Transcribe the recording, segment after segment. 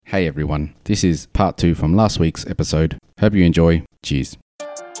Hey everyone, this is part 2 from last week's episode. Hope you enjoy. Cheers.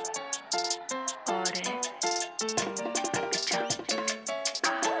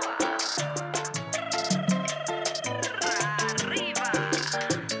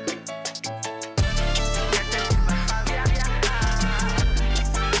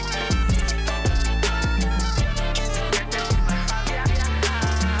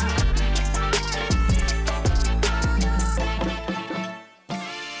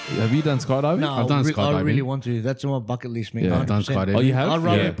 Have you done skydiving? No, I've done I skydiving. really want to. That's on my bucket list, man. Yeah, I've done 100%. skydiving. Oh, you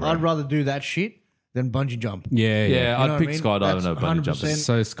have? I'd rather do that shit than bungee jump. Yeah. Yeah, You know I'd what pick I mean? skydiving That's over bungee jumping. 100%.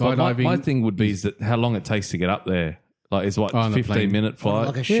 So But skydiving. my thing would be is that how long it takes to get up there. Like, it's what, On the plane. 15-minute flight?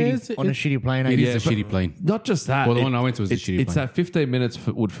 Like a Yeah, shitty, on a shitty plane. it eh? is a shitty plane. Not just that. Well, the one I went to was a shitty It's plane. that 15 minutes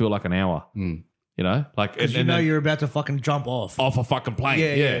would feel like an hour. You know? Like, Because you know you're about to fucking jump off. off a fucking plane.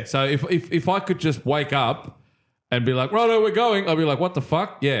 Yeah, yeah. So if I could just wake up and be like, righto, we're going, I'd be like, what the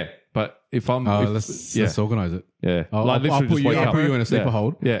fuck? Yeah. But if I'm... Let's organise it. Yeah. I'll literally put just you- wake I'll up. put you in a sleeper Yeah.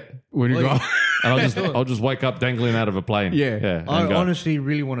 hold. Yeah. When you go. And I'll just wake up dangling out of a plane. Yeah. Yeah. I and go. honestly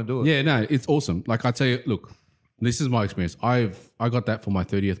really want to do it. Yeah, no, it's awesome. Like I tell you, look, this is my experience. I got that for my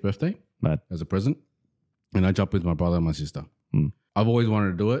 30th birthday Mad. as a present, and I jumped with my brother and my sister. I've always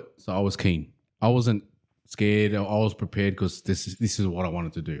wanted to do it, so I was keen. I wasn't scared. I was prepared because this is what I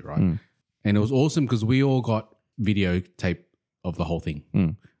wanted to do, right? And it was awesome because we all got videotape of the whole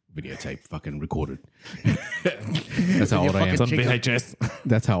thing. Videotape, fucking recorded. That's how old I am. fucking VHS.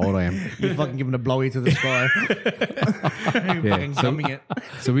 That's how old I am. You're fucking giving a blowy to the sky. Fucking so- gumming it.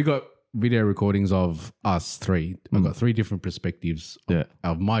 So we got video recordings of us three. I've got 3 different perspectives Yeah.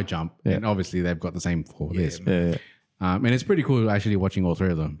 of my jump, and obviously they've got the same for this. Yeah. And it's pretty cool actually watching all 3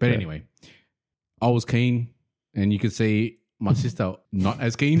 of them. But anyway, I was keen, and you could see my sister not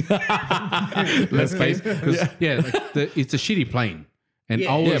as keen. Let's face it, because it's a shitty plane, and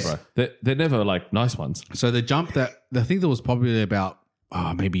I Yeah, was bro. They're never like nice ones. so the jump that I think there was probably about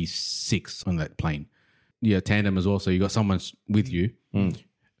maybe 6 on that plane. Yeah, tandem as well. So you got someone with you.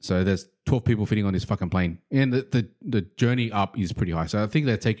 So there's 12 people fitting on this fucking plane, and the journey up is pretty high. So I think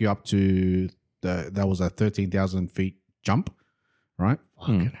they take you up to that was a 13,000 feet jump, right?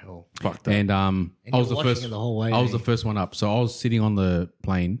 Fucking hell. Fuck that. And I was you're the first. watching it the whole way, I was eh? the first one up, so I was sitting on the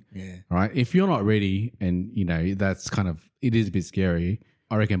plane. Yeah. Right. If you're not ready, and you know that's kind of it is a bit scary.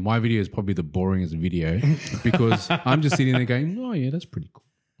 I reckon my video is probably the boringest video because I'm just sitting there going, "Oh yeah, that's pretty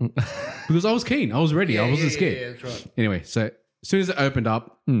cool." Because I was keen, I was ready, I wasn't scared. Yeah, that's right. Anyway, so as soon as it opened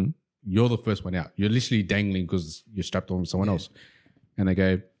up, you're the first one out. You're literally dangling because you're strapped on with someone else. And they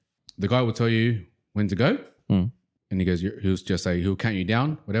go, the guy will tell you when to go. And he goes, he'll just say, he'll count you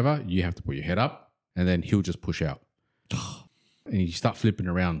down, whatever. You have to put your head up, and then he'll just push out. And you start flipping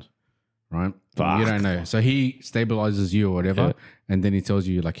around, right? Fuck. You don't know. So he stabilizes you or whatever. And then he tells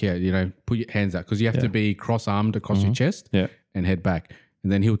you, like, yeah, you know, put your hands out because you have to be cross-armed across your chest Yeah. and head back.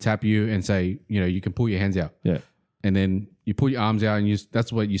 And then he'll tap you and say, you know, you can pull your hands out. Yeah. And then you pull your arms out, and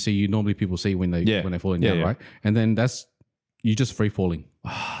that's what you see. You normally people see when they're falling down, Yeah. right? And then you just free falling.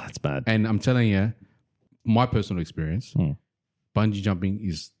 That's bad. And I'm telling you, my personal experience, bungee jumping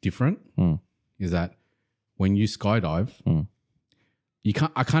is different. Is that when you skydive,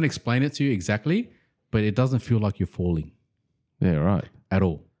 I can't explain it to you exactly, but it doesn't feel like you're falling Yeah, right. at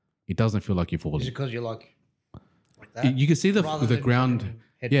all. It doesn't feel like you're Is falling. it because you're like that? You can see Rather the than ground. fucking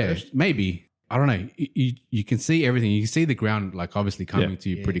head Yeah, first? maybe. I don't know. You can see everything. You can see the ground, like obviously coming to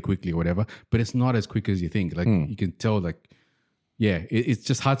you pretty quickly or whatever, but it's not as quick as you think. Like you can tell, like, it's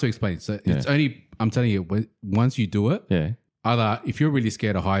just hard to explain. So it's only, I'm telling you, once you do it, Yeah. either if you're really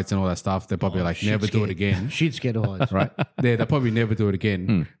scared of heights and all that stuff, they're probably like, shit never do it scared. again. Shit scared of heights. Right? They'll probably never do it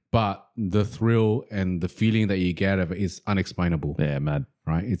again. But the thrill and the feeling that you get out of it is unexplainable. Yeah, mad.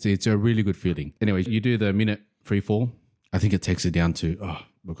 Right? It's a really good feeling. Anyway, you do the minute free fall. I think it takes it down to,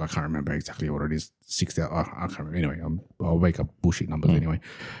 look, I can't remember exactly what it is. 6,000. I can't remember. Anyway, I'll wake up bullshit numbers anyway.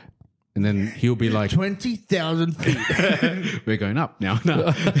 And then he'll be like, 20,000 feet. we're going up now. No.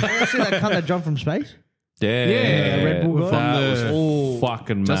 I see that cunt that jumped from space. Yeah. Red Bull guy. That From was the-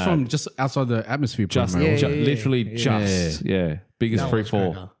 fucking mad. Just outside the atmosphere. Just, program. literally yeah. just, biggest That free was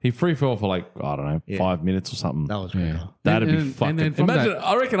fall. cracker. He free fall for like, I don't know, 5 minutes or something. That was great. That'd be And fucking. then from Imagine, that-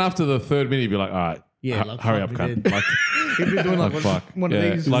 I reckon after the 3rd minute, you'd be like, all right, Yeah, like, hurry fuck, up, we cunt. did. Like, He'd be doing like fuck. one of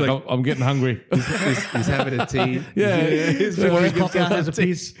these. Like, Like, I'm getting hungry. He's having a tea. yeah. before he cock out has a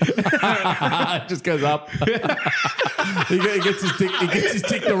piece. It just goes up. he gets his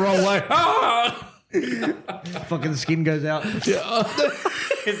dick the wrong way. Fucking skin goes out. Yeah.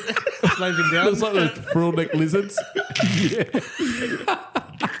 Slows him down. It's like the frill neck lizards.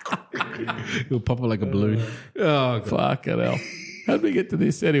 He'll pop up like a balloon. Oh, God. Fucking hell. How'd we get to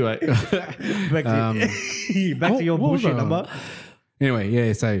this anyway? Back to your what was bullshit I- number. Anyway,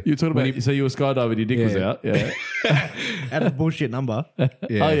 yeah. So You were talking when about, so you were skydiving, your dick was Yeah. out. Yeah. At a bullshit number. yeah,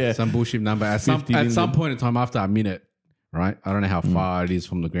 Oh, yeah. some bullshit number at 50 some million. point in time after a minute, right? I don't know how far it is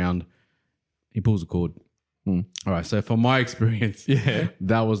from the ground. He pulls the cord. All right. So from my experience, Yeah.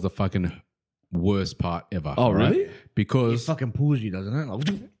 that was the fucking worst part ever. Oh, right? really? It Because fucking pulls you, doesn't it?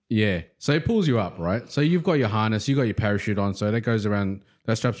 Like, yeah, so it pulls you up, right? So you've got your harness, you got your parachute on, so that goes around,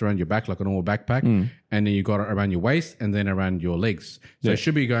 that straps around your back like a normal backpack, and then you got it around your waist and then around your legs. So it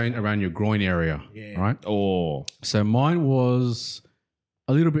should be going around your groin area, right? Oh. So mine was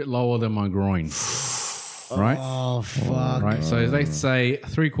a little bit lower than my groin, right? oh, fuck. Right. So let's say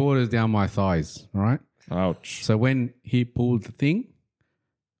 3/4 down my thighs, right? Ouch. So when he pulled the thing,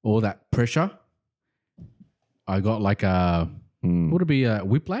 all that pressure, I got like a would it be a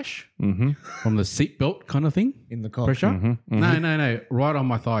whiplash from the seatbelt kind of thing? In the cock. Pressure? No, right on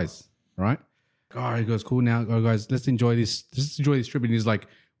my thighs. Right? Oh, he goes, cool. Now, oh, guys, let's enjoy this. Let's enjoy this trip. And he's like,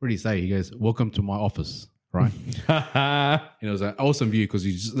 what did he say? He goes, welcome to my office. Right? And it was an awesome view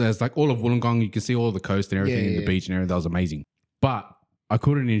because there's like all of Wollongong. You can see all the coast and everything, and the beach and everything. That was amazing. But I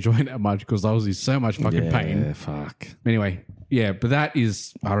couldn't enjoy it that much because I was in so much fucking pain. Yeah, fuck. Anyway, yeah, but that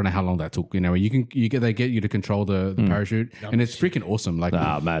is, I don't know how long that took. You know, they get you to control the parachute, and it's freaking awesome. Like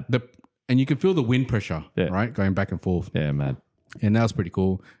mad. and you can feel the wind pressure, right, going back and forth, Yeah, mad. and that was pretty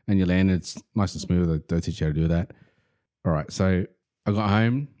cool. And you land, it's nice and smooth. They'll teach you how to do that. All right, so I got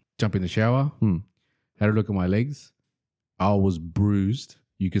home, jumped in the shower, had a look at my legs. I was bruised.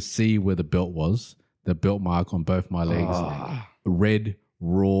 You could see where the belt was, the belt mark on both my legs, red,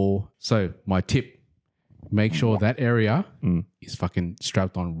 raw. So my tip. Make sure that area is fucking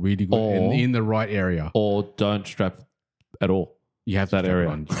strapped on really good and in the right area. Or don't strap at all. You have to that strap area.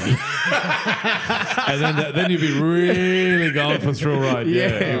 on. And then you'd be really going for thrill ride.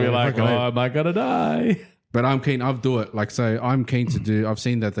 Yeah. You'd be like, fucking oh, am I going to die? But I'm keen. I'll do it. Like, so I'm keen to do, I've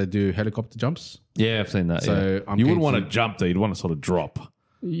seen that they do helicopter jumps. Yeah, I've seen that. So I'm you keen wouldn't want to- to jump there. You'd want to sort of drop.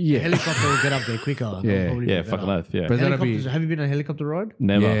 Yeah. Helicopter will get up there quicker. Yeah. Probably be Yeah, better. fucking oath. Yeah. But that'll Helicopters, be, have you been on a helicopter ride?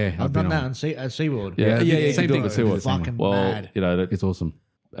 Never. yeah, I've been done that on. at SeaWorld. Yeah, Yeah, you same can do thing. it at SeaWorld. Fucking Well, mad. you know, It's awesome.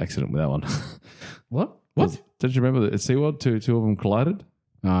 accident with that one. What? What? Don't you remember that at SeaWorld, two of them collided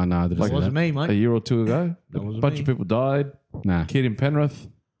Oh, no, I didn't That see wasn't that. me, a mate. year or two ago? A wasn't bunch me. of people died. Nah. Kid in Penrith.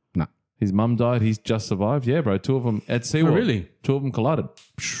 No. His mum died. He's just survived. Yeah, bro. Two of them at SeaWorld. really? Two of them collided.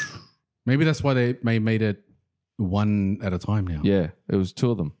 Maybe that's why they made it one at a time now. Yeah, it was two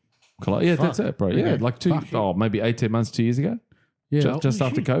of them. Yeah, that's it, bro. Yeah, Okay. like maybe 18 months, 2 years ago. Yeah. Just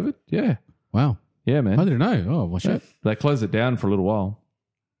after COVID. Yeah. Wow. Yeah, I man. didn't know. Oh, well, shit. They closed it down for a little while.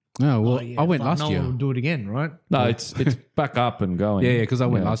 No, well, Oh, yeah, I went fuck, last no year. one will do it again, right? No, it's back up and going. Yeah, because I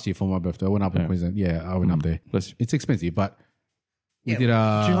went Yeah. last year for my birthday. I went up in Queensland. Yeah, I went up there. Bless you. It's expensive, but we Yeah, did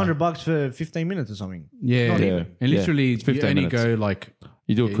 $200 for 15 minutes or something. Yeah, Not even. and Yeah. literally It's you 15 only minutes. go like,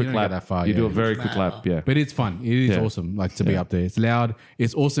 You do a Yeah, quick you don't lap. get that far, you do yeah. a very quick lap. Yeah. but it's fun. It is Yeah. awesome, like to be up there. It's loud.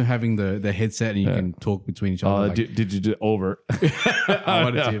 It's awesome having the headset and you can talk between each other. Oh, like, did you do over? I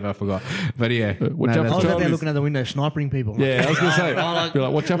wanted to, if I forgot. But yeah, Watch out I for was out there Charlie's. looking at the window, snipering people. Yeah, I was gonna say. Oh, Be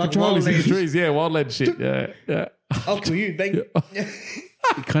like, watch out for like Charlie's in the wildlands. trees. Yeah, wildland shit. Yeah, yeah. I'll kill you. Bang.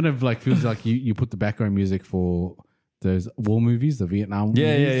 it kind of like feels like you put the background music for those war movies, the Vietnam.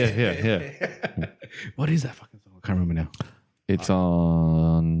 Yeah, movies. yeah. What is that fucking song? I can't remember now. It's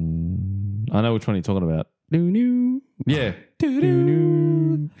on. I know which one you're talking about. Doo-doo, Yeah.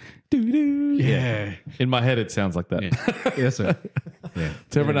 doo-doo, doo-doo. Yeah, In my head, it sounds like that. yes, sir. Yeah.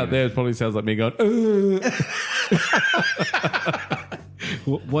 To everyone out there, it probably sounds like me going,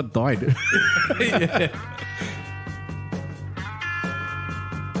 What died?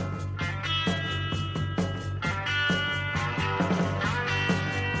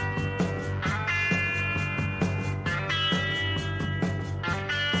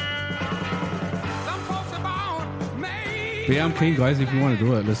 But yeah, I'm keen, guys. If you want to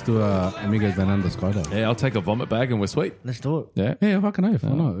do it, let's do Amigos Down Under skydive. yeah, I'll take a vomit bag and we're sweet. Let's do it. Yeah. Yeah, fucking oath.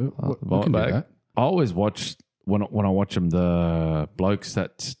 Why not? We Vomit can do bag. that. I always watch when I watch them, the blokes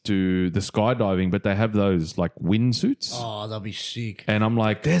that do the skydiving, but they have those like wind suits, Oh, that'll be sick. and I'm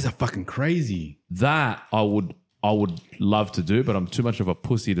like, There's a fucking crazy. that I would love to do, but I'm too much of a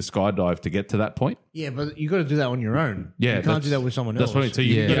pussy to skydive to get to that point. Yeah, but you got to do that on your own. Yeah, you can't do that with someone else. That's what I mean. So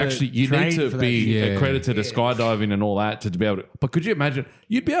you, Yeah. you gotta actually you train need to for that be shit. Yeah. accredited to skydiving and all that to be able to. But could you imagine?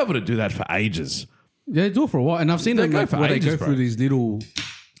 You'd be able to do that for ages. Yeah, they do it for a while, and I've seen They them go like, for where ages, they go bro. through these little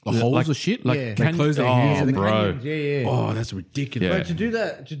The holes like- or shit. like, They can- close their oh, hands. the and bro. canyons, yeah. Oh, that's ridiculous. Yeah.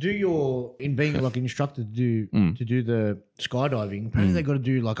 But to do your in being like an instructor to do the skydiving, apparently they got to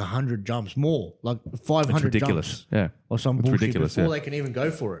do like 100 jumps more, like 500 It's ridiculous. jumps Yeah. or some It's bullshit ridiculous, before yeah. they can even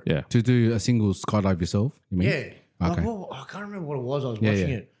go for it. Yeah. To do a single skydive yourself, you mean? Yeah. Like, Okay. well, I can't remember what it was. I was Yeah, watching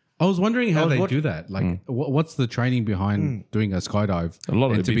yeah. it. I was wondering how was they watching- do that. Like, what's the training behind doing a skydive A lot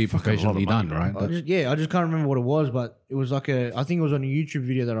of and it'd to be be fucking a lot of professionally money, done, bro. right? I just can't remember what it was, but it was like I think it was on a YouTube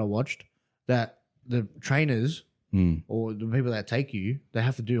video that I watched that the trainers or the people that take you, they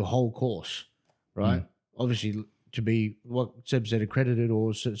have to do a whole course, right? Obviously, to be what Seb said, accredited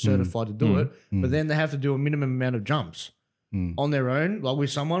or certified to do it, but then they have to do a minimum amount of jumps on their own, like with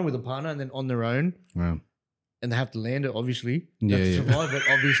someone, with a partner, and then on their own. Wow. And they have to land it, obviously. They Yeah, have to yeah. survive it,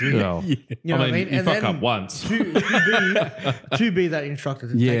 obviously. Well, You know what I mean? You And fuck then up once. to be that instructor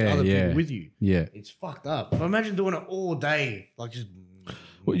to take Yeah, other yeah. people with you. Yeah. It's fucked up. But imagine doing it all day, like just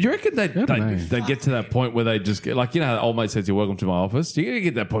Well, you reckon they don't know. they get to that point where they just get like, you know how the old mate says you're welcome to my office? Do you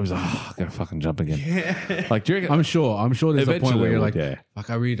get that point where he's like, oh, I'm going to fucking jump again? Like, do you reckon? I'm sure there's a point Eventually where they you're would, like, yeah. fuck,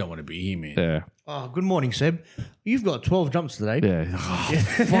 I really don't want to be here, man. Yeah. oh, good morning, Seb. You've got 12 jumps today. Yeah. Oh,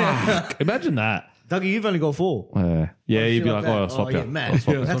 fuck. Imagine that. Dougie, you've only got 4. Yeah, you'd Shit be like, that. oh, I'll swap you. yeah, man. I'll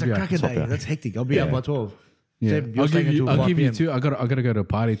swap you. That's swap a you. cracker Swap day. you. That's hectic. I'll be out by 12. Yeah. Seb, you're I'll staying give you, until I'll 5 give you PM. 2. I gotta go to a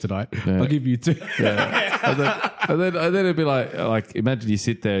party tonight. I'll give you 2. And then it'd be like, imagine you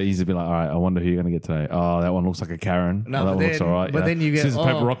sit there, he'd be like, all right, I wonder who you're going to get today. Oh, that one looks like a Karen. No, oh, that but one looks then- all right. but then you get, scissors,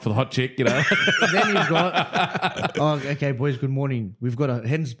 paper, oh. rock for the hot chick, you know? Then you've got, oh, okay, boys, good morning. We've got a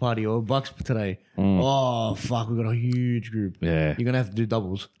hens party or a bucks today. Oh, fuck, we've got a huge group. Yeah. You're going to have to do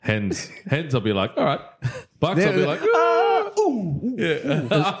doubles. Hens, I'll be like, all right. Bucks, They're- I'll be like, ooh,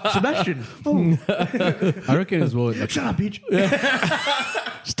 Sebastian. Ooh. I reckon as well. Like, Shut up, bitch.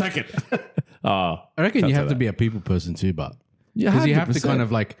 just take it. Oh, I reckon you Can't have say to that. be a people person too, but Yeah, because you have to 100%. kind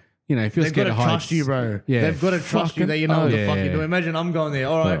of like, you know, if you're They've got scared to of heights, trust you, bro. Yeah. They've got to trust you that you know Fucking- what the yeah, fuck yeah. you're doing. Imagine I'm going there.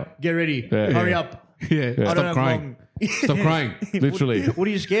 All right, Yeah. get ready. Yeah. Hurry up. Yeah, I don't stop have crying. long. Stop crying. Literally. What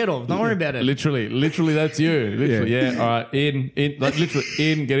are you scared of? Don't worry about it. Literally, that's you. Literally, yeah. All right, in, like literally,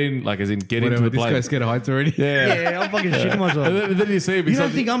 get in, like as in get Whatever. into the This plane. guy's scared of heights already. Yeah. Yeah, I'm fucking shitting myself. And then you see him. You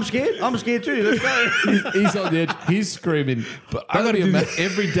don't think I'm scared? I'm scared too. Let's go. he's on the edge. He's screaming. But I I gotta gotta do imagine this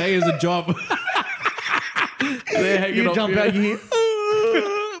every day as a job. they're hanging You off jump you. out, you hear.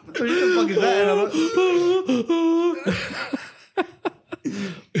 So who the fuck is that? And I'm like,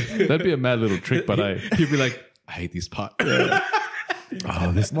 That'd be a mad little trick, but He'd be like, I hate this part.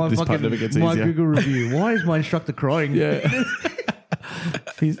 oh, this my part never gets my easier. Google review. Why is my instructor crying? Yeah.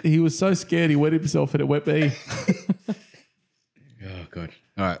 He was so scared he wet himself and it wet me. Oh god.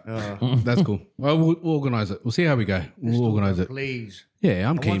 All right, that's cool. Well, we'll organize it. We'll see how we go. We'll organize it. Please. Yeah,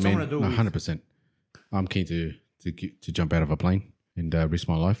 I'm I keen, want someone man. to do it with. 100%. I'm keen to jump out of a plane and risk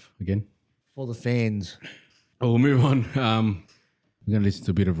my life again. For the fans. Oh, we'll move on. We're going to listen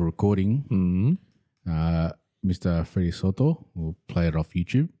to a bit of a recording. Mr. Freddie Soto will play it off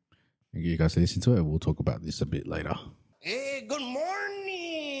YouTube. And you guys listen to it. We'll talk about this a bit later. Hey, good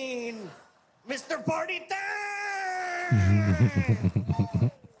morning, Mr. Party Time!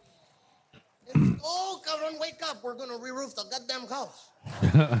 Let's go, cabrón, wake up. We're gonna re-roof the goddamn house.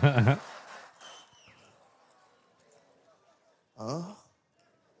 Huh?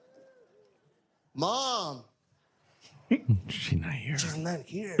 Mom, She's not here. she's not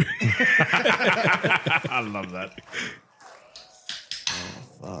here. I love that.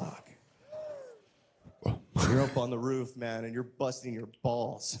 Fuck. You're up on the roof, man, and you're busting your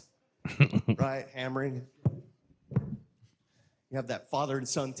balls. Right? Hammering. You have that father and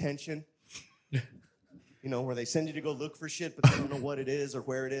son tension. You know, where they send you to go look for shit, but they don't know what it is or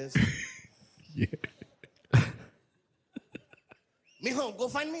where it is. Yeah. Mijo, go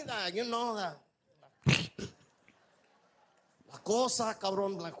find me that, you know, that. La cosa,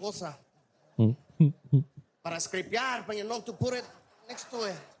 cabrón, la cosa. Para scrapear, but you know, to put it next to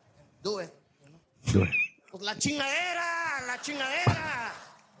it. Do it. Do it. Pues la chingadera, la chingadera.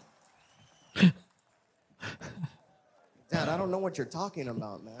 Dad, I don't know what you're talking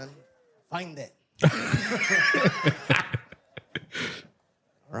about, man. Find it.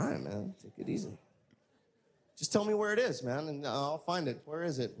 All right, man. Take it easy. Just tell me where it is, man, and I'll find it. Where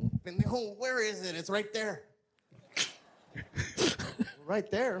is it? Pendejo, where is it? It's right there. Right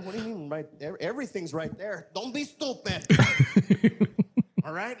there? What do you mean right there? Everything's right there. Don't be stupid.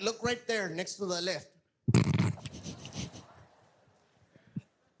 All right? Look right there, next to the left.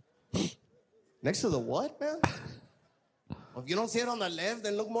 Next to the what, man? Well, if you don't see it on the left,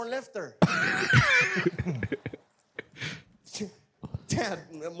 then look more lefter. Dad,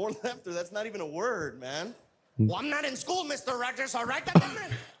 more lefter, that's not even a word, man. Well, I'm not in school, Mr. Rogers, all right?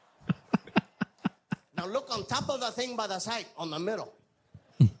 Now look on top of the thing by the side, on the middle.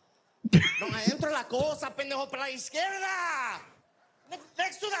 No, adentro la cosa, pendejo, para la izquierda.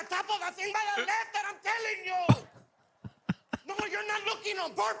 Next to the top of the thing by the left that I'm telling you. No, you're not looking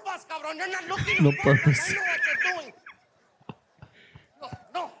on purpose, cabrón. You're not looking on purpose. I know what you're doing.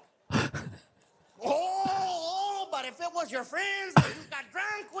 No. Oh, but if it was your friends that you got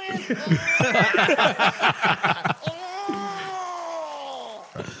drunk with. Oh,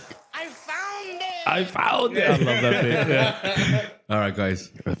 I found it. I found it. I love that bit. Yeah. All right, guys.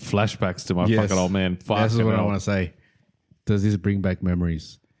 Flashbacks to my Yes. fucking old man. This is Fucking what I hell. want to say. Does this bring back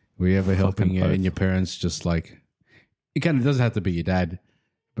memories? Were you ever helping Fucking both. and your parents just like, it kind of doesn't have to be your dad,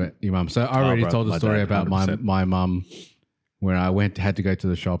 but your mum. So I already bro, told the my story dad, about 100%. my mum when I had to go to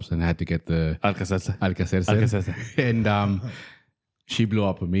the shops and had to get the Alka-Seltzer. Alka-Seltzer. And she blew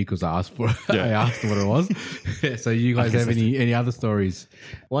up with me because I asked for I asked what it was. So you guys have any other stories?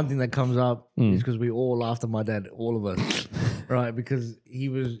 One thing that comes up is because we all laughed at my dad, all of us, right? Because he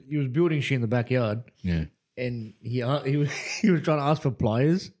was building shit in the backyard, Yeah. and he was trying to ask for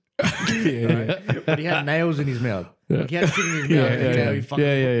pliers, right? But he had nails in his mouth. Like he had shit in his mouth. You know, he fucking-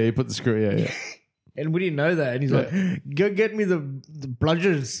 Yeah. You put the screw. Yeah. And we didn't know that. And he's like, go get me the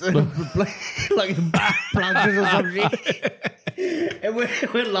plungers. Like the plungers or some shit. And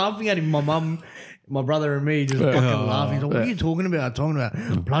we're laughing at him. My mum, my brother and me just fucking laughing. He's like, what are you talking about? Talking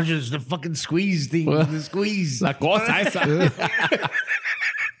about plungers, the fucking squeeze thing. The squeeze. La cosa esa.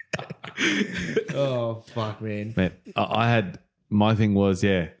 Oh, fuck, man. Man, I had, my thing was,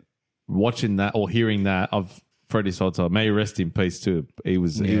 watching that or hearing that of Freddie Salter. May he rest in peace too. He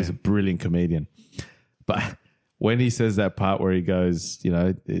was a brilliant comedian. But when he says that part where he goes, you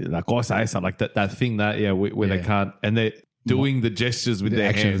know, la cosa esa, like that thing that, where they can't, and they're doing the gestures with The their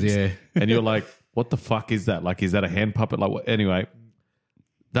actions, hands. yeah. And you're like, what the fuck is that? Like, is that a hand puppet? Like, what? Anyway,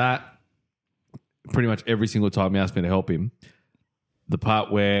 that pretty much every single time he asked me to help him, the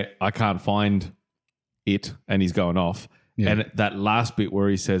part where I can't find it and he's going off. Yeah. And that last bit where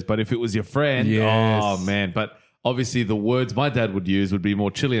he says, but if it was your friend, Yes. oh man. But obviously the words my dad would use would be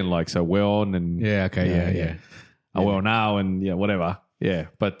more Chilean like, so well on and Yeah, okay, yeah. oh, well now and whatever. Yeah.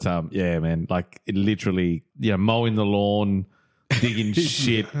 But man, like it literally, mowing the lawn, digging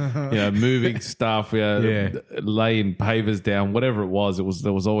shit, moving stuff, laying pavers down, whatever it was,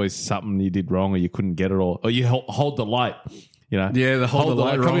 there was always something you did wrong or you couldn't get it or you hold the light. Yeah, the hold the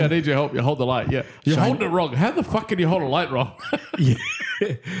light Come wrong. here, I need your help. You hold the light. Yeah. You're holding it wrong. How the fuck can you hold a light wrong?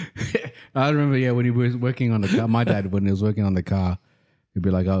 I remember, when he was working on the car, my dad, when he was working on the car, he'd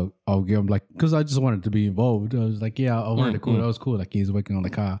be like, I'll give him, like, because I just wanted to be involved. I was like, I wanted to cool. That was cool. Like, he's working on the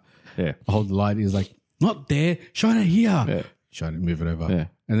car. Yeah. I hold the light. He's like, not there. Shine it here. Yeah. Shine it, move it over. Yeah.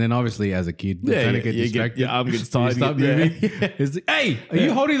 And then obviously as a kid, Yeah, trying to yeah, get you distracted. your arm gets So you tired. start Yeah. moving. It's like, hey, are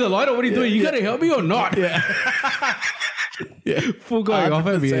you holding the light or what are you doing? You got to help me or not? Full going off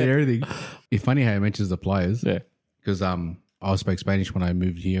at me and 100%. everything. It's funny how he mentions the pliers. Yeah. Because I spoke Spanish when I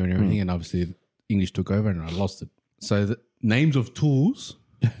moved here and everything, and obviously English took over and I lost it. So the names of tools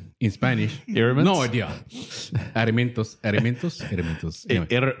in Spanish, Herramientas? no idea. Herramientas. Anyway,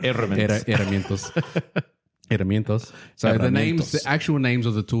 herramientas. So the names, the actual names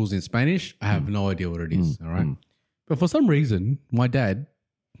of the tools in Spanish, I have no idea what it is. All right. But for some reason, my dad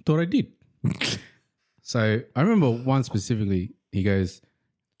thought I did. So I remember one specifically, he goes,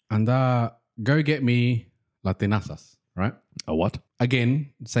 anda, go get me la tenazas, right? A what?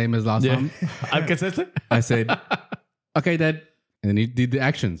 Again, same as last time. Alka-Seltzer? I said, okay, Dad. And then he did the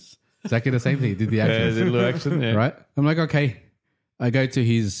actions. Exactly the same thing. He did the actions. the little action. Yeah. Right? I'm like, okay. I go to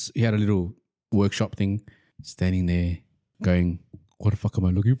he had a little workshop thing, standing there going, what the fuck am I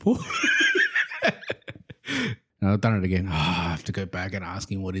looking for? And I've done it again. I have to go back and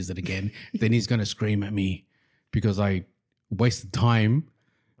ask him what is it again. Then he's going to scream at me because I wasted time.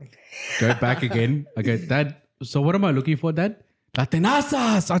 Go back again. I go, Dad, so what am I looking for, Dad? La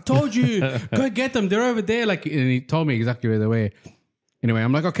tenazas, I told you. Go get them. They're over there. Like, and he told me exactly where they were. Anyway,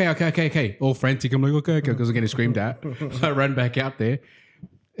 I'm like, okay. All frantic. I'm like, okay, because I'm getting screamed at. I ran back out there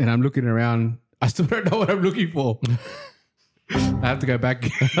and I'm looking around. I still don't know what I'm looking for. I have to go back.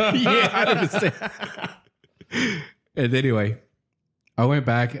 Yeah, 100%. And anyway, I went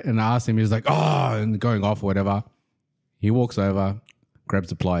back and I asked him. He was like, oh, and going off or whatever. He walks over, grabs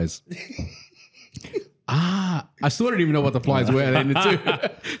the pliers. I still don't even know what the pliers were then too.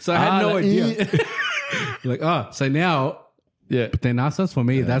 So I had no idea. Like, so now, tenazas for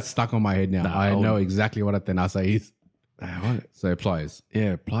me, that's stuck on my head now. I know exactly what a tenaza is. So pliers.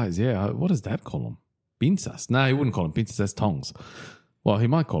 Yeah, pliers. Yeah. What does Dad call them? Pinzas. No, he wouldn't call them pinzas. That's tongs. Well, he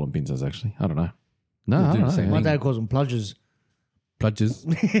might call them pinzas, actually. I don't know. No, I don't know. My dad calls them plungers. Bludges.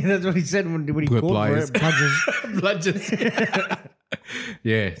 That's what he said when he With called for pliers. it. Bludges. Bludges.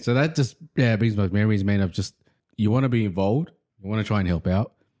 Yeah. So that just brings back memories, man, of just you want to be involved, you want to try and help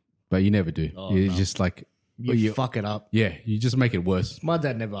out, but you never do. You're just like You fuck it up. yeah, you just make it worse. My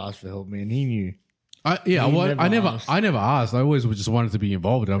dad never asked for help, man. He knew. I never asked. I always just wanted to be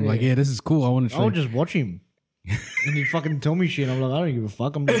involved. I'm like, yeah, this is cool. I want to I try. would just watch him. And he'd fucking tell me shit. And I'm like, I don't give a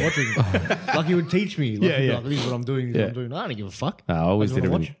fuck. I'm just watching. Like he would teach me. Like, he'd be like, this is what I'm doing. This is what I'm doing. I don't give a fuck. I always I did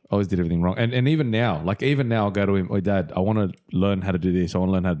just wanna everything. Always did everything wrong. And even now, I'll go to him. Oh, Dad, I want to learn how to do this. I want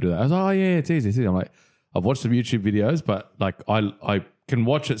to learn how to do that. I was like, oh yeah, it's easy. It's easy. I'm like, I've watched some YouTube videos, but like I can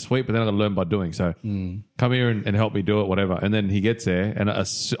watch it sweet, but then I got to learn by doing. So come here and help me do it, whatever. And then he gets there, and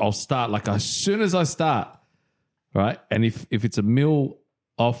I'll start like as soon as I start, right? And if it's a mil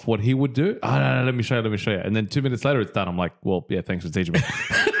off what he would do, no, let me show you. And then 2 minutes later, it's done. I'm like, well, yeah, thanks for teaching me.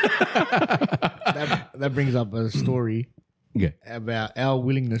 That brings up a story Yeah. about our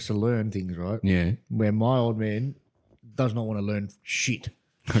willingness to learn things, right? Yeah. Where my old man does not want to learn shit.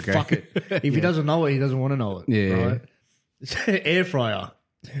 Okay. Fuck it. If he doesn't know it, he doesn't want to know it. Yeah. Right? It's an air fryer.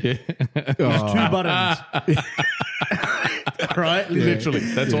 Yeah. It's 2 buttons. Right? Literally,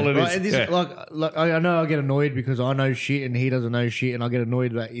 that's all it is. Right? And this, Yeah. like I know I get annoyed because I know shit and he doesn't know shit, and I get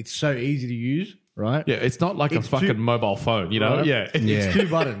annoyed that it's so easy to use, right? Yeah, it's not like It's a fucking too- mobile phone, you know? Right. Yeah. Yeah. It's 2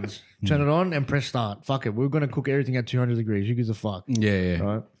 buttons. Turn it on and press start. Fuck it. We're going to cook everything at 200 degrees. Who gives a fuck? Yeah.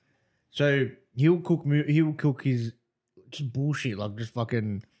 Right? So he'll cook his just bullshit, like just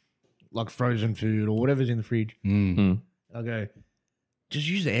fucking like frozen food or whatever's in the fridge. I go, just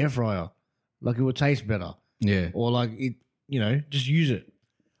use the air fryer. Like it would taste better. Yeah. Or like it, just use it.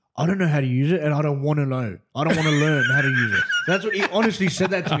 I don't know how to use it and I don't want to know. I don't want to learn how to use it. That's what he honestly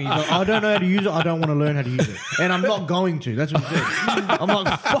said that to me. He's like, I don't know how to use it. I don't want to learn how to use it. And I'm not going to. That's what he said. I'm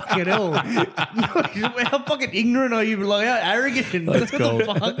like, fucking hell. How fucking ignorant are you? Like, how arrogant. What the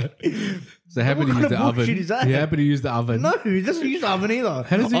fuck? So happy to What use kind the of oven. bullshit is that? You happy to use the oven? No, he doesn't use the oven either.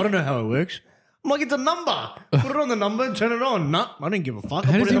 does he- I don't know how it works. I'm like, it's a number. Put it on the number and turn it on. Nah, I didn't give a fuck.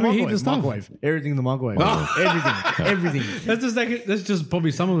 I How put does it in the he reheat the microwave. stuff? Everything in the microwave. Everything. That's just probably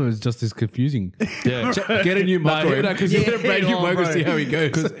some of it is just as confusing. Yeah. Get a new microwave. Because Yeah, you get a brand new oh, microwave, bro. see how he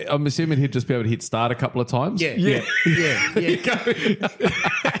goes. Because I'm assuming he'd just be able to hit start a couple of times. Yeah.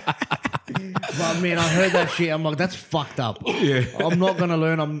 But man, I heard that shit. I'm like, that's fucked up. Yeah. I'm not gonna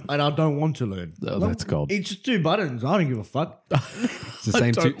learn. And I don't want to learn. Oh, that's gold. It's just 2 buttons. I don't give a fuck. It's the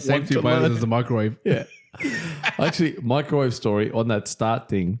same don't same want two to buttons learn. as the microwave. Yeah. Actually, microwave story on that start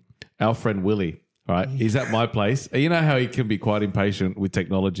thing. Our friend Willie, right? He's at my place. You know how he can be quite impatient with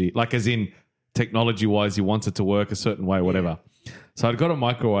technology, like as in technology wise, he wants it to work a certain way, whatever. So I'd got a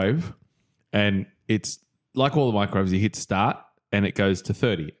microwave, and it's like all the microwaves. You hit start, and it goes to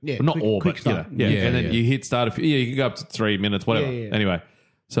 30. Yeah, Well, not quick- all, quick but start. yeah. Yeah, And then yeah. you hit start. You can go up to 3 minutes, whatever. Yeah. Anyway,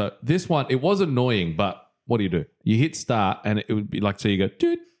 so this one, it was annoying, but what do? You hit start, and it would be like, so you go,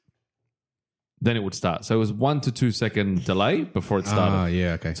 dude. Then it would start. So it was 1 to 2 second delay before it started. Ah,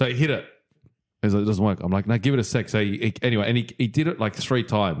 yeah, okay. So he hit it. He's like, it doesn't work. I'm like, no, give it a sec. So anyway, and he did it like 3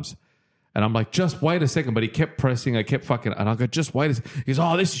 times. And I'm like, just wait a second. But he kept pressing. I kept fucking. And I go, just wait a second. He goes,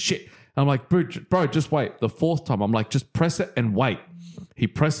 oh, this is shit. And I'm like, bro, just wait. The 4th time, I'm like, just press it and wait. He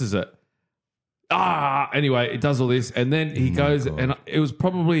presses it. Anyway, it does all this. And then he goes, and it was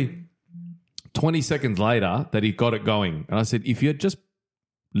probably 20 seconds later that he got it going. And I said, if you had just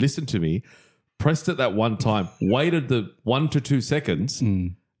listened to me, pressed it that one time, waited the 1 to 2 seconds,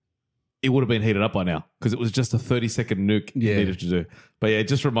 it would have been heated up by now because it was just a 30-second nuke you Yeah. needed to do. But yeah, it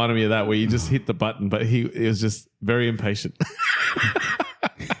just reminded me of that where you just hit the button, but he was just very impatient.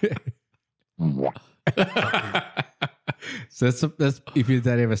 So that's if your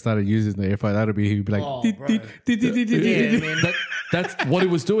dad ever started using the air fryer, that'd be he'd be like, Oh, "Dit, bro. dit, dit, dit, dit, dit, Yeah, dit." man. That's what he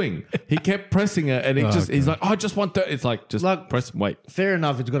was doing. He kept pressing it and he's like, I just want that. It's like, just Like- press and wait. Fair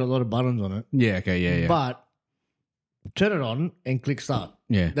enough. It's got a lot of buttons on it. Yeah, okay, yeah. But turn it on and click start.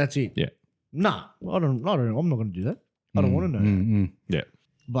 Yeah. That's it. Yeah. Nah, I'm not going to do that. I don't want to know that. Yeah.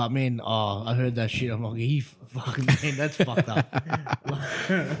 But man, I heard that shit. I'm like, fucking man, that's fucked up.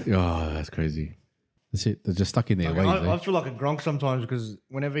 Oh, that's crazy. That's it. They're just stuck in their ways. I eh? feel like a gronk sometimes because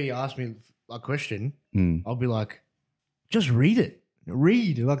whenever he asks me a question, I'll be like, just read it.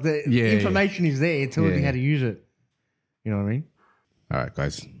 Read. Like the information is there. It tells you Yeah. how to use it. You know what I mean? All right,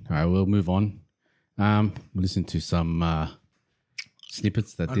 guys. All right, we'll move on. Listen to some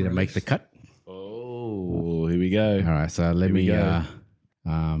snippets that didn't make the cut. Oh, here we go. All right, so let Here we me go.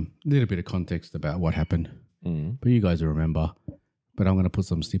 a little bit of context about what happened. But you guys will remember. But I'm going to put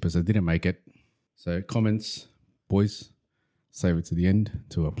some snippets that didn't make it. So comments, boys, save it to the end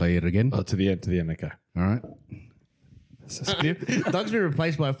to play it again. Oh, to the end, okay. All right. Doug's been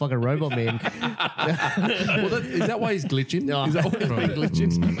replaced by a fucking robot man. Is that why he's glitching? No. Is that why he's been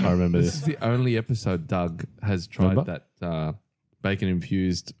glitching? I remember This is the only episode Doug has tried Remember? that bacon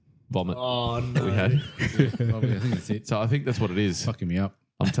infused vomit Oh that we no! had. Probably, I think that's it. So I think that's what it is. Fucking me up.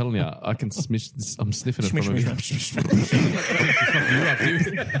 I'm telling you, I can smish. I'm sniffing it from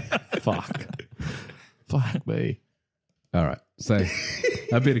Fuck me. All right. So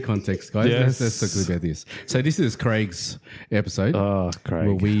a bit of context, guys. Yes. Let's talk about this. So this is Craig's episode Oh, Craig.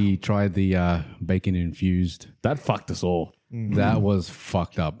 where we tried the bacon infused. That fucked us all. That was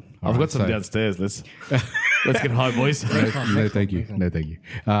fucked up. All I've right, got some so- downstairs. Let's get high, boys. No, thank you. No, thank you.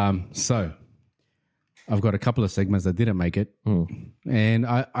 So I've got a couple of segments that didn't make it, and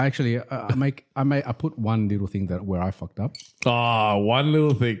I actually I put one little thing where I fucked up. Oh, one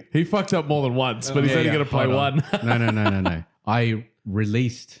little thing. He fucked up more than once, but he's Yeah, only yeah, going to play hold one. on. No. I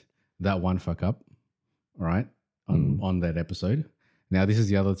released that one fuck up, all right, on that episode. Now this is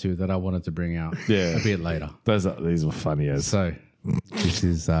the other two that I wanted to bring out Yeah. a bit later. These were funny as. So this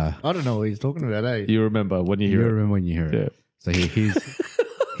is I don't know what he's talking about. Eh? You remember when you you hear it. remember when you hear it. Yeah. So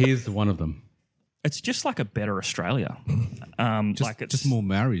here's one of them. It's just like a better Australia. Like it's Just more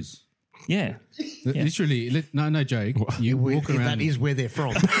Maoris. yeah. Literally, no joke. You walk around. That is where they're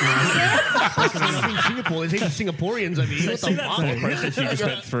from. I'm in Singapore. There's even Singaporeans over here. What See the that fuck? thought process you just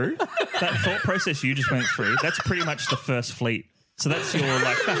went through? That thought process you just went through, that's pretty much the first fleet. So that's your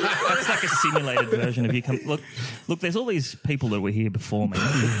that's like a simulated version of you come look, there's all these people that were here before me.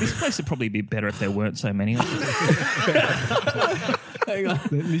 This place would probably be better if there weren't so many. Hang on.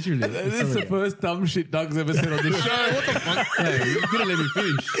 Literally. This is the first dumb shit Doug's ever said on this show. What the fuck? Hey, you didn't let me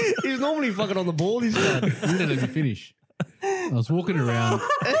finish. He's normally fucking on the ball. This guy. You didn't let me finish. I was walking around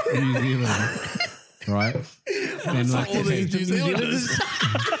New Zealand, right? And like all these New Zealanders.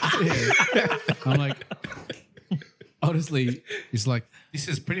 Yeah. I'm like, honestly, it's like this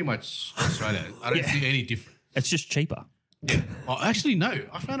is pretty much Australia. I don't see any difference. It's just cheaper. Yeah. Oh, actually, no.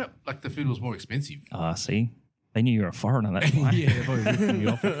 I found it like the food was more expensive. See? They knew you were a foreigner, that's why. Yeah, they probably ripped me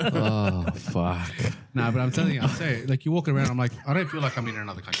off. Oh, fuck. No, but I'm telling you, I'm saying, like you walk around, I'm like, I don't feel like I'm in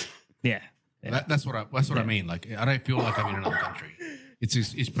another country. Yeah. That's what I mean. Like I don't feel like I'm in another country.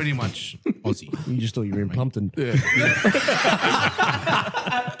 It's pretty much Aussie. You just thought you were in Plumpton.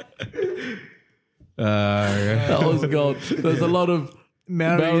 That was gold. There's a lot of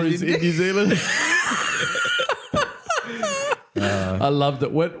Maoris in New Zealand. I loved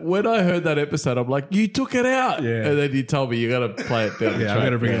it. When I heard that episode, I'm like, you took it out. Yeah. And then you told me you got to play it down the Yeah, track. I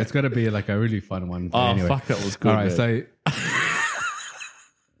gotta bring it. It's got to be like a really fun one. But Oh, anyway. fuck, that was good. All right, man. so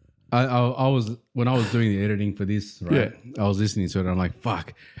I was when I was doing the editing for this, right? I was listening to it. And I'm like,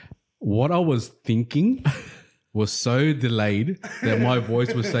 fuck. What I was thinking was so delayed that my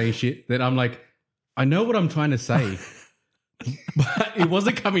voice was saying shit that I'm like, I know what I'm trying to say, but it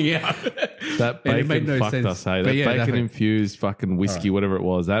wasn't coming out. That And it bacon made no fucked sense. us, hey? But That yeah, bacon definitely. infused fucking whiskey, whatever it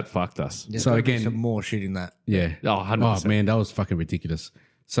was, that fucked us. There's So gotta be again- some more shit in that. Yeah. Oh, 100%. Oh man, that was fucking ridiculous.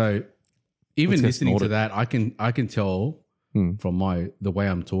 So even Let's get listening to snorted. that, I can tell from the way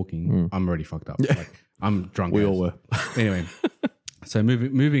I'm talking, I'm already fucked up. Like, I'm drunk. We as. all were. Anyway, so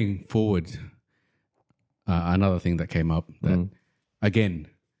moving forward, another thing that came up that again,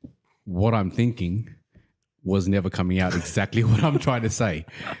 what I'm thinking was never coming out exactly what I'm trying to say.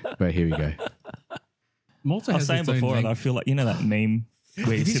 But here we go. Malta I was saying before, and I feel like, you know that meme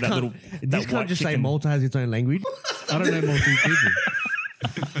where you see that little This that can't white just say chicken. Malta has its own language. I don't know Maltese people.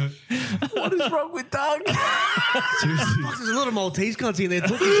 What is wrong with Doug? There's a lot of Maltese cunts in there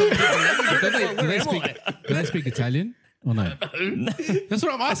talking some different language. Do they speak Italian or no? That's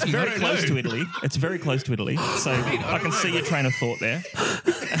what I'm It's asking. I very don't close know. to Italy. It's very close to Italy. So I can see your train of thought there.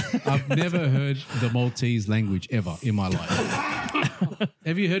 I've never heard the Maltese language ever in my life.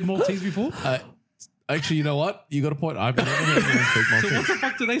 Have you heard Maltese before? Actually, you know what? You got a point. I've never heard anyone speak So Maltese. what the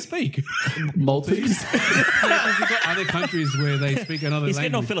fuck do they speak? Maltese? Because you've got other countries where they speak another He's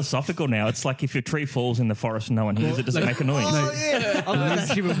getting all language. philosophical now. It's like if your tree falls in the forest and no one hears it, does it make a noise? Oh, yeah. I've heard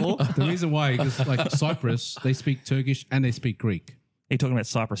that shit before. The reason why is like Cyprus, they speak Turkish and they speak Greek. Are you talking about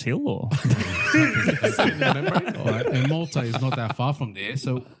Cypress Hill or? Right? And Malta is not that far from there,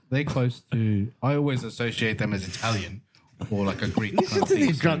 so they're close to. I always associate them as Italian or like a Greek. Listen to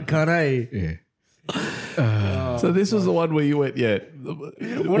this drunk cunt, eh? Yeah. So this was the one where you went, yeah.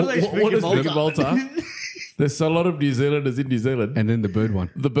 What do they speak What in is Malta? Malta? There's a lot of New Zealanders in New Zealand. And then the bird one.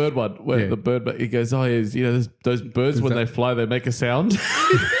 The bird one, where Yeah. the bird, he goes, oh, yeah, you know, those birds when that- they fly, they make a sound.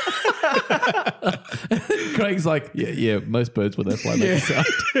 Craig's like, yeah, most birds when they fly make a sound.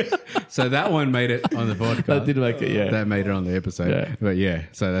 So that one made it on the podcast. That did make it, yeah. That made it on the episode. Yeah. But yeah,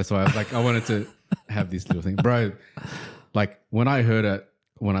 so that's why I was like, I wanted to have this little thing. Bro, Like when I heard it,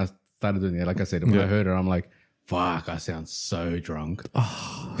 when I started doing it, like I said, when I heard it, I'm like, fuck, I sound so drunk.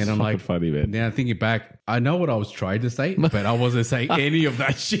 And I'm like, funny, man. now thinking back, I know what I was trying to say, but I wasn't saying any of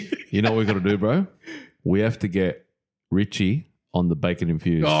that shit. You know what we got to do, bro? We have to get Richie on the bacon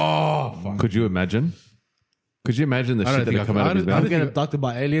infused. Oh, fuck. Could you imagine? Could you imagine the I don't shit that think would I come could. out of his I mouth? I'm getting abducted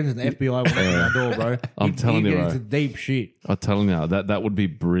by aliens and the FBI will open our door, bro. I'm telling you, get bro. into deep shit. I'm telling you, that would be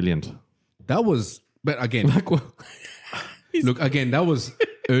brilliant. That was, but again, look, again, that was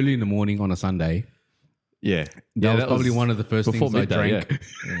early in the morning on a Sunday. Yeah. That was probably one of the first before things I midday, drank.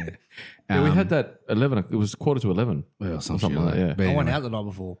 Yeah, we had that 11. It was 11:15. Well, some Something shit like that, yeah. But I went anyway. out the night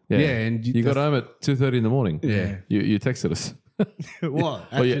before. Yeah, and you got home at 2:30 in the morning. Yeah. You texted us. What?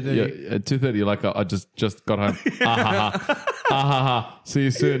 Oh, yeah, Actually, yeah, at 2:30, you're like, I just got home. Ah, ha, ha. Ah, ha, ha. See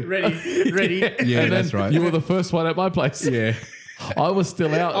you soon. ready. Yeah, And then that's right. You were the first one at my place. Yeah. I was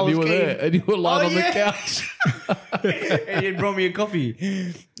still out, and was you were keen. there, and you were lying on the couch. And you brought me a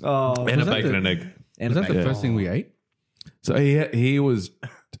coffee. Oh, And a bacon and egg. and Was that the first thing we ate? So he was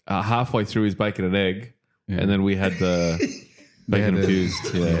halfway through his bacon and egg, and then we had the bacon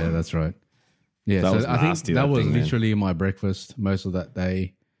infused. Yeah, that's right. Yeah, That so was I nasty, think that that was thing, man. literally my breakfast most of that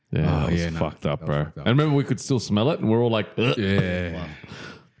day. Yeah, that was fucked up, that was bro. fucked up. And remember, we could still smell it, and we're all like, ugh. Yeah.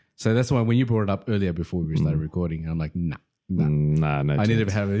 So that's why when you brought it up earlier before we started recording, I'm like, nah. Nah, no. I need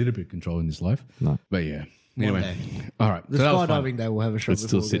chance. to have a little bit of control in this life. No. But yeah. Anyway. day. All right. The So that was fun. skydiving day will have a shot It's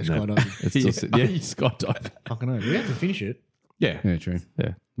still before we sitting go there. skydiving. It's still sitting. Yeah, you skydive. Fucking hell. We have to finish it Yeah, Yeah, true.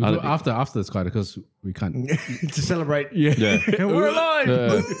 yeah. We'll do it after the sky because we can't. to celebrate. Yeah. We're alive.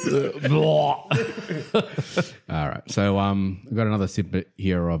 All right. So I've got another snippet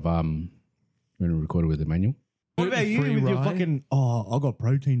here of when we recorded with Emmanuel. What about you with your fucking? Oh, I got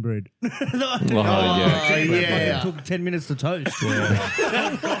protein bread. Oh, yeah. Yeah, took 10 minutes to toast.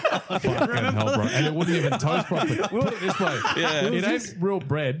 Fucking hell, bro. And it wouldn't even toast properly. Put it this way. It ain't real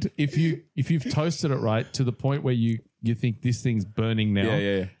bread if you've toasted it right to the point where you think this thing's burning now.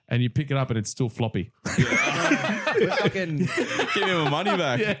 Yeah. And you pick it up and it's still floppy. We're fucking, Give me my money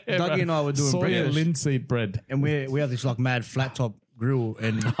back. Dougie and I were doing soy and breakfast. linseed bread. And we have this like mad flat top grill,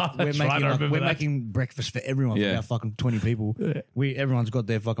 and we're right, making I remember we're that. making breakfast for everyone. Yeah. For our fucking 20 people. Everyone's got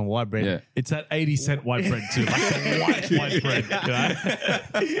their fucking white bread. Yeah. It's that 80-cent white bread too. Like the white bread.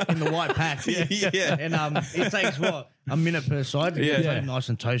 You know? In the white pack. Yeah. And it takes a minute per side to get it nice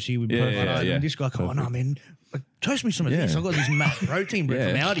and toasty with peanut butter. yeah. And this guy, oh no, man, toast me some of this. I got this matte protein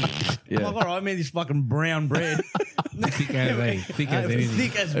bread from Audi. I'm like, all right, man, this fucking brown bread. Thick as anything.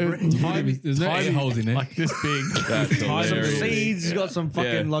 Thick as bread. There's no air holes in it. Like this big. That's Some hilarious. seeds, he's got some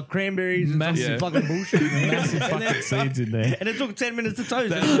fucking Yeah. like cranberries and Massive some fucking bullshit. Massive fucking seeds in there. And it took 10 minutes to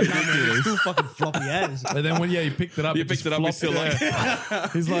toast. It's still fucking floppy as. And then when you picked it up, You it picked just it up, it's flopped still there.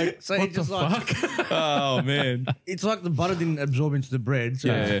 He's like, So what he the just like- fuck? Oh man. It's like the butter didn't absorb into the bread, so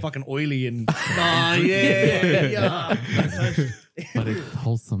Yeah. it's fucking oily and. Oh, yeah. But it's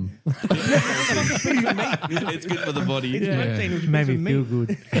wholesome. It's good for the body. Made me feel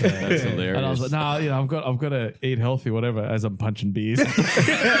good. That's hilarious. And I was like, nah, I've got to eat healthy, whatever, as I'm punching beers. yeah.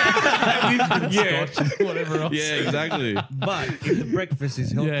 Scotch and whatever else. Yeah, exactly. But if the breakfast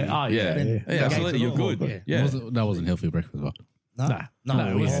is healthy, Yeah. Yeah. then Yeah, absolutely. You're good. Yeah. That wasn't healthy breakfast. Though. No,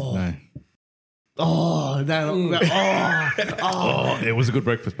 it was- No. Oh, Oh, it was a good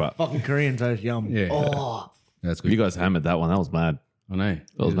breakfast, but fucking Korean toast, yum. Yeah. Oh, That's good. you guys hammered that one. That was mad. I know.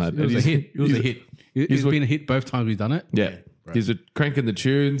 That was mad. It was a hit. It was a hit. It's what- been a hit both times we've done it. Yeah. He's cranking the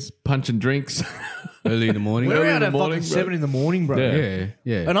tunes, punching drinks. Early in the morning. we're Early out in the at morning, fucking bro. 7 in the morning, bro. Yeah. Yeah.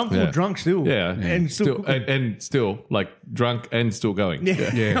 Yeah. And I'm full Yeah. drunk still. Yeah. And still cooking. and still like drunk and still going.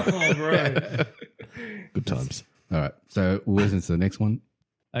 Yeah. Oh, bro. Good times. All right. So we'll listen to the next one.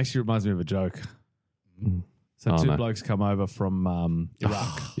 Actually reminds me of a joke. So Oh, two no. blokes come over from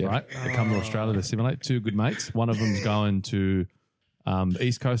Iraq, right? They come to Australia to simulate. Two good mates. One of them's going to the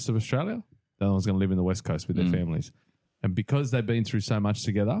east coast of Australia. The other one's going to live in the west coast with their families. And because they've been through so much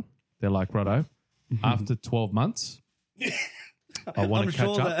together, they're like, righto, after 12 months, I want to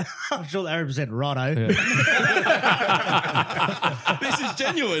catch up. I'm sure the Arab said righto. This is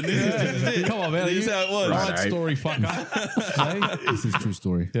genuine. This is it. Come on, man. This is how it was. Right story, fucker. This is a true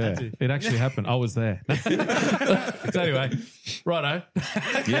story. Yeah, it actually happened. I was there. So anyway, righto.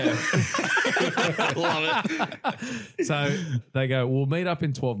 Yeah. Love it. So they go, we'll meet up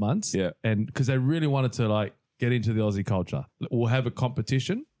in 12 months. Yeah. And because they really wanted to like get into the Aussie culture. We'll have a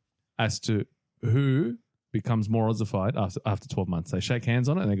competition as to who becomes more Aussified after 12 months. They shake hands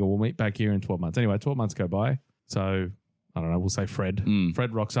on it and they go, we'll meet back here in 12 months. Anyway, 12 months go by. So I don't know, we'll say Fred.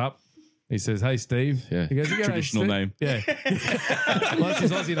 Fred rocks up He says, "Hey, Steve." Yeah. He goes, "You got Traditional name. Yeah. Well, that's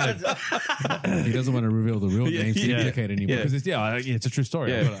his Aussie name. He doesn't want to reveal the real names to Yeah. implicate anyone. Because it's it's a true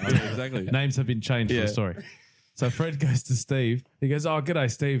story. Yeah, exactly. Names have been changed for Yeah. the story. So Fred goes to Steve. He goes, "Oh,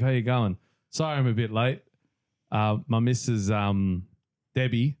 g'day, Steve. How you going? Sorry, I'm a bit late. My missus,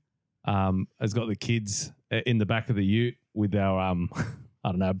 Debbie, has got the kids in the back of the ute with our,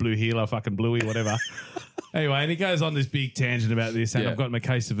 I don't know, blue heeler, fucking bluey, whatever." Anyway, and he goes on this big tangent about this, and Yeah. I've got my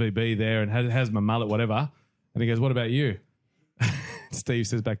case of VB there, and has my mullet, whatever. And he goes, "What about you?" Steve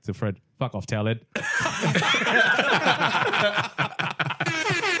says back to Fred, "Fuck off, towelhead."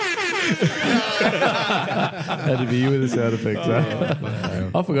 Had to be you with the sound effects.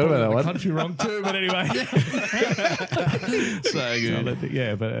 I forgot about that one. Country wrong too, but anyway. So good.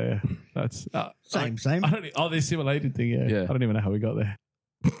 Yeah, but that's Same. I don't. The assimilated thing. Yeah. Yeah. I don't even know how we got there.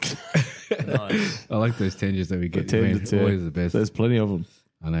 I like those tangents that we get. Tangents, Man, yeah. always the best. There's plenty of them.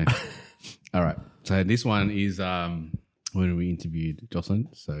 I know. All right. So this one is when we interviewed Jocelyn.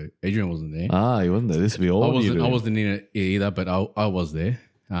 So Adrian wasn't there. Ah, he wasn't there. This would be all I wasn't in it either, but I was there.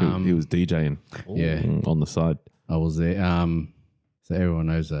 He was DJing Yeah, on the side. I was there. So everyone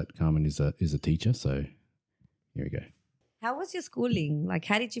knows that Carmen is a teacher. So here we go. How was your schooling? Like,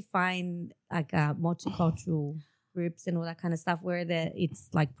 how did you find like multicultural groups and all that kind of stuff? Whether it's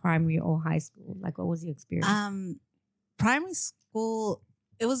like primary or high school, like what was your experience? Primary school,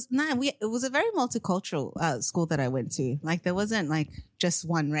 it was it was a very multicultural school that I went to. Like there wasn't like just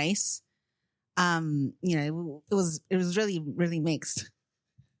one race. It was really, really mixed.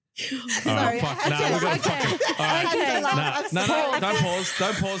 Sorry. Fuck. No, we're gonna fuck. All right. No, don't pause.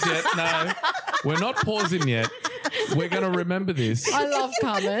 Don't pause yet. No, we're not pausing yet. We're going to remember this. I love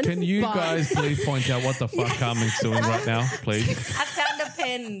Carmen. Can you but- guys please point out what the fuck Carmen's doing right now, please? I found a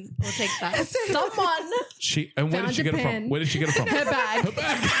pen. We'll take that. Someone, Where did she get it from? pen. Where did she get it from? her bag.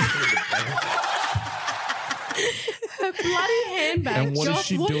 Her bloody handbag. And what is Josh,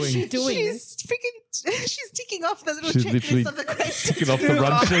 she what is she doing? doing? She's ticking off the little She's literally checklist of the questions. Ticking off the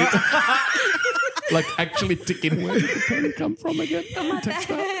run sheet. Like actually ticking. Where did the pen come from again?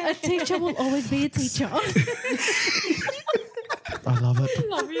 A teacher will always be a teacher. I love it.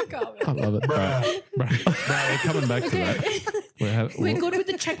 Love you, Carmen. I love it. Right. We're coming back to that. We're good with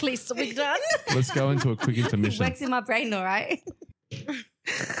the checklist. So we're done. Let's go into a quick It intermission. works in my brain, all right?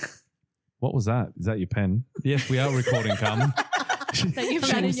 What was that? Is that your pen? Yes, we are recording, Carmen. That you've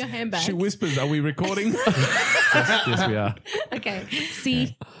got in your handbag. She whispers, "Are we recording?" yes, we are. Okay.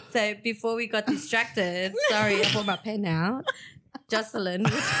 See, so before we got distracted, sorry, I pulled my pen out. Jocelyn,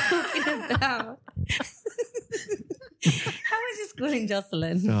 we're talking about. How was your schooling,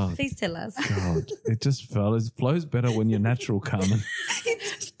 Jocelyn? God. Please tell us. God, it just flows better when you're natural, Carmen.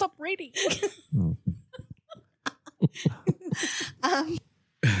 Stop reading.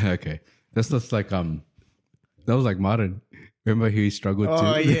 Okay, that's just like that was like Martin. Remember he struggled too.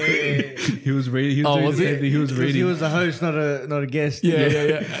 Oh yeah. He was reading. He was doing was the it? same thing. He was reading. He was the host, not a guest.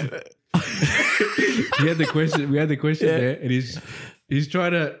 Yeah. We had the question there, and he's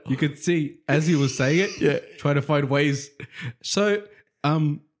trying to. You could see as he was saying it, trying to find ways. So, how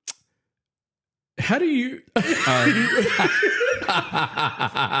do you?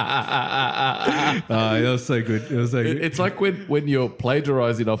 It was so good. It was so good. It's like when you're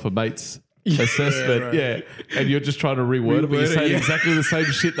plagiarizing off a mate's assessment, and you're just trying to reword it, but you're Reword it, saying yeah. exactly the same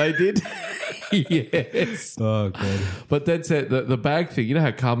shit they did. Yes. Oh god. But that's it. The bag thing. You know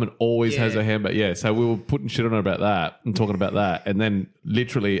how Carmen always has her handbag. Yeah. So we were putting shit on her about that and talking about that, and then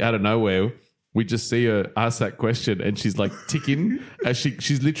literally out of nowhere, we just see her ask that question, and she's like ticking as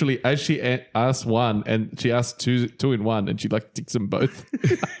she's literally as she asks one, and she asks two in one, and she like ticks them both.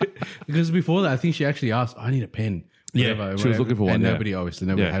 Because before that, I think she actually asked, "I need a pen." Yeah, Whatever, she was looking for one, and yeah. nobody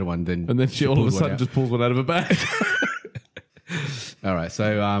had one. Then And then she all of a pulled one sudden out. just pulls one out of her bag. All right,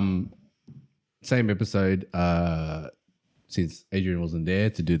 so same episode. Since Adrian wasn't there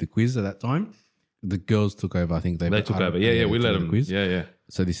to do the quiz at that time, the girls took over. I think they They took over. Yeah, we let them. quiz. Yeah.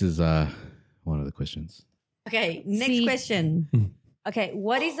 So this is one of the questions. Okay, next See- question. Okay,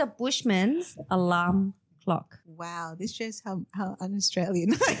 what is a bushman's alarm clock? Wow, this shows how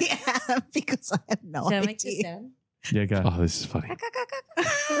un-Australian I am because I have no Shall I make this idea. down? Yeah, go. Oh, this is funny.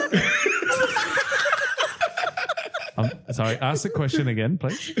 Sorry, ask the question again,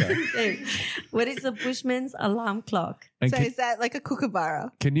 please. Go. Okay, what is a bushman's alarm clock? And So can, is that like a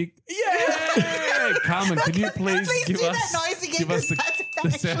kookaburra? can you? Yeah, Carmen, can you please give do us that noise again, give us the, 'cause the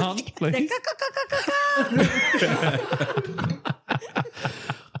that's sound, actually- please?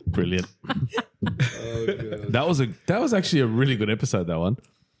 Brilliant. That was actually a really good episode. That one.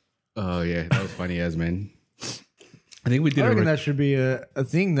 Oh yeah, that was funny as man. I think we did I a reckon that should be a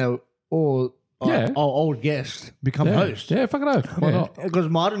thing though. or Yeah. our old guest become host. Yeah, fucking oath. Why not? Because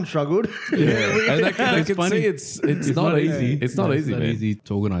Martin struggled. Yeah. And they can see it's not easy. It's not easy, man. easy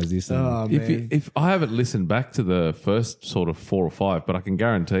to organize this. And Oh, man. If I haven't listened back to the first sort of 4 or 5, but I can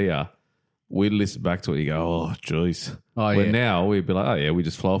guarantee you, we listen back to it, you go, oh, jeez. Oh, Where yeah. now we'd be like, oh yeah, we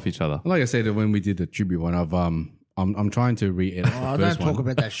just flow off each other. like I said, when we did the tribute one, I'm trying to re-edit Oh, the don't first talk one.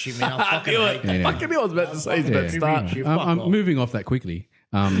 about that shit, man. I fucking hate that. Fucking knew I was about to say it's about to start. Shit, fuck I'm off. moving off that quickly.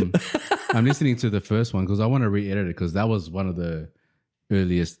 I'm listening to the first one because I want to re-edit it because that was one of the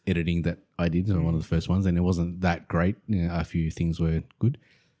earliest editing that I did, one of the first ones, and it wasn't that great. You know, a few things were good,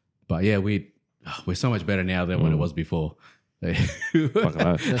 but yeah, we're so much better now than when it was before.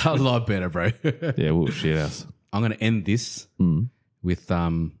 A lot better, bro. Yeah, we'll shit house. I'm going to end this with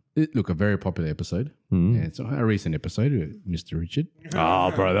a very popular episode. Yeah, it's a recent episode with Mr. Richard.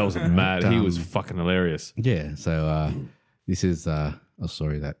 Oh, bro, that was mad. He was fucking hilarious. Yeah, so this is a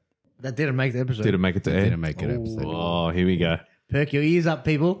story that That didn't make the episode. Didn't make it to air. didn't make it episode. Oh, here we go. Perk your ears up,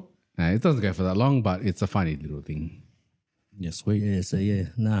 people. It doesn't go for that long, but it's a funny little thing. Yeah, sweet. Yeah, so yeah.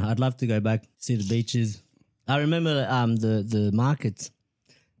 No, I'd love to go back, see the beaches. I remember the markets,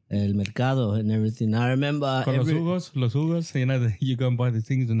 el mercado and everything. I remember Con los jugos, you know, you go and buy the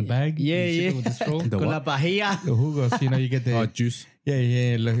things in the bag. Yeah, you ship yeah. it with the straw. con la pajilla. The jugos, you know, you get the Juice.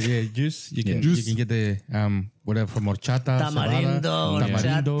 juice. You can get the whatever from horchata, Tamarindo, cebada,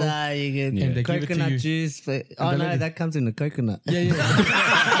 tamarindo. horchata, you get And they give it to coconut you. juice. Oh, the no, lady- that comes in the coconut. Yeah.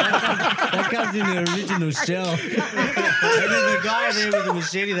 That comes in the original shell. And there's a guy there with a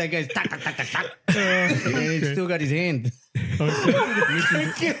machete that goes tack, tack, tack, tack, tack. And he's still got his hand.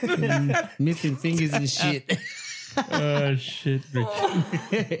 Missing fingers and shit. Oh shit,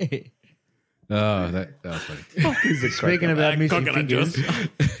 Rich. Oh, that was funny. Speaking about missing fingers,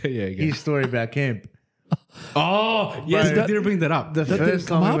 Yeah, his story about camp. Oh, yes, Bro, I didn't bring that up. The first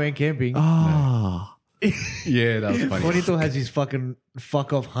time we went camping, Yeah, that was funny. Bonito has his fucking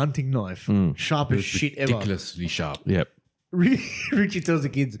fuck off hunting knife, sharp as shit ever. Ridiculously sharp. Yep. Richie tells the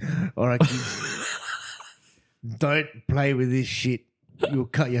kids, "All right, kids, don't play with this shit. You'll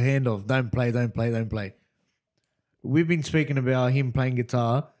cut your hand off. Don't play. We've been speaking about him playing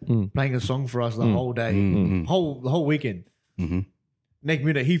guitar, playing a song for us the whole day, the whole weekend. Next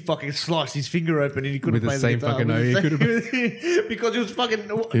minute, he fucking sliced his finger open and he couldn't With the play same guitar. fucking With note, the he same- because he was fucking.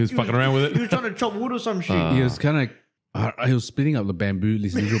 He was fucking around with it. He was trying to chop wood or some shit. He was kind of, he was splitting up the bamboo,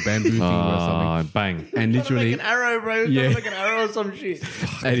 this little bamboo thing or something. Bang. And Trying to literally, make an arrow, bro. He was trying to make an arrow or some shit.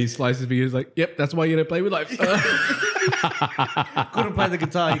 and he sliced his fingers like, yep, that's why you're going to play with life. Couldn't play the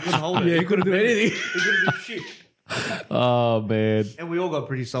guitar. He couldn't hold it. Yeah, he couldn't do anything. He couldn't do shit. Oh, man. And we all got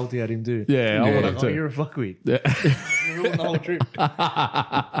pretty salty at him too. Yeah, I We were would like, have oh, too. you're a fuckwit. Yeah. You ruined the whole trip.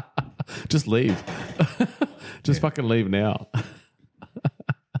 Just leave. Just fucking leave now.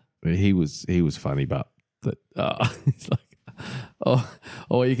 He was funny, but he's like,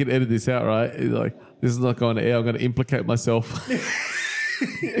 oh, you can edit this out, right? He's like, this is not going to air. I'm going to implicate myself.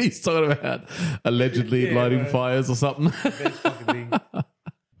 He's talking about allegedly lighting fires or something. Best fucking thing.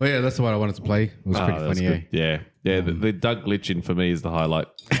 Oh, yeah, that's what I wanted to play. It was pretty that's funny, eh? good. Yeah. The Doug glitching for me is the highlight.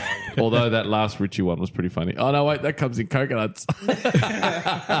 Although that last Richie one was pretty funny. Oh, no, wait, that comes in coconuts.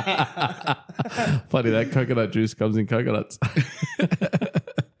 Funny, that coconut juice comes in coconuts.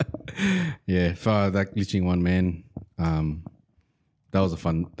 Yeah, for that glitching one, man. That was a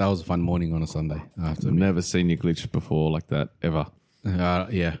fun morning on a Sunday. I have to I've admit. never seen you glitch before like that, ever.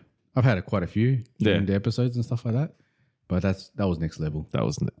 Yeah, I've had quite a few during Yeah. the episodes and stuff like that, but that was next level. That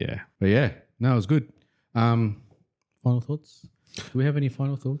was, yeah. But yeah, no, it was good. Final thoughts? Do we have any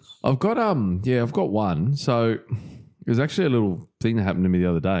final thoughts? I've got one. So it was actually a little thing that happened to me the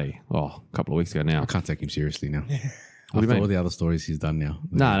other day. Oh, a couple of weeks ago now. I can't take him seriously now. do you After mean? all the other stories he's done now.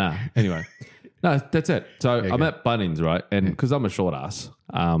 No. Anyway, no, that's it. So I'm at Bunnings, right? And because I'm a short ass,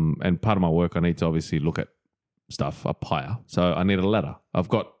 and part of my work, I need to obviously look at stuff up higher. So I need a ladder. I've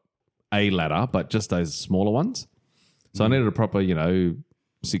got a ladder, but just those smaller ones. So I needed a proper,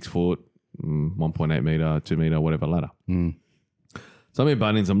 6 foot, 1.8 meter, 2 meter, whatever ladder. So I'm in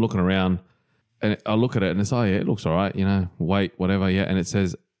Bunnings, I'm looking around, and I look at it, and it's, oh yeah, it looks all right, weight, whatever, yeah. And it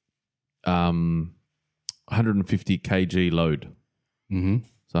says 150 kg load. Mm-hmm.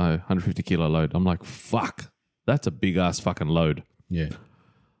 So 150 kilo load. I'm like, fuck, that's a big ass fucking load. Yeah.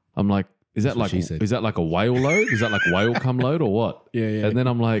 I'm like, is that what like she said. is that like a whale load? Is that like whale cum load or what? Yeah. And then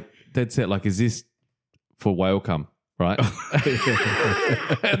I'm like, dead set, like, is this for whale cum? Right?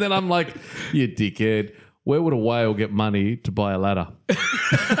 And then I'm like, you dickhead, where would a whale get money to buy a ladder?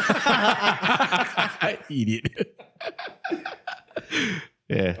 Idiot.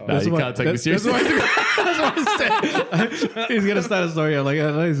 Yeah, no, you can't take me seriously. He's gonna start a story. I'm like,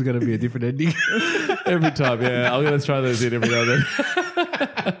 I know it's gonna be a different ending. Every time, yeah. I'm going to try those in every now and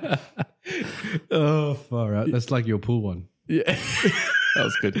then. Oh, far out. That's like your pool one. Yeah. That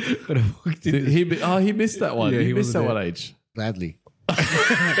was good. But I walked in this- He missed that one. Yeah, he he missed that wasn't one, there. Age. Gladly.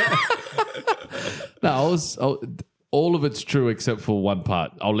 No, all of it's true except for one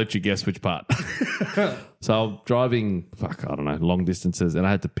part. I'll let you guess which part. So I'm driving, I don't know, long distances, and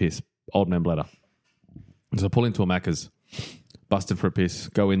I had to piss. Old man bladder. So I pull into a Macca's, busted for a piss,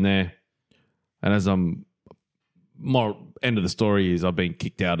 go in there, and as I'm more end of the story is I've been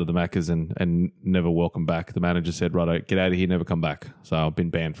kicked out of the Macca's and never welcome back. The manager said, "Righto, get out of here, never come back." So I've been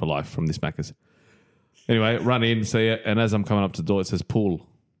banned for life from this Macca's. Anyway, run in, see it, and as I'm coming up to the door, it says pool.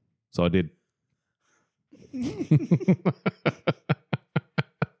 So I did.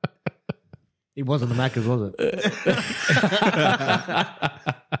 It wasn't the Macca's, was it?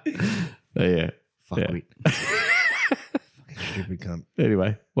 Yeah. Fuck Yeah. it. Stupid cunt.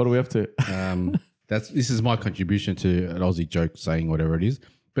 Anyway, what are we up to? This is my contribution to an Aussie joke saying whatever it is,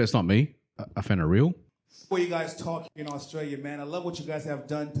 but it's not me. I found it real. Where you guys talk in Australia, man, I love what you guys have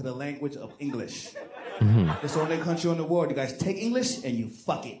done to the language of English. It's the only country in the world. You guys take English and you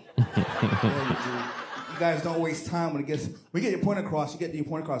fuck it. You guys don't waste time when you get your point across. You get your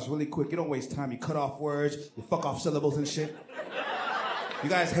point across really quick. You don't waste time. You cut off words. You fuck off syllables and shit. You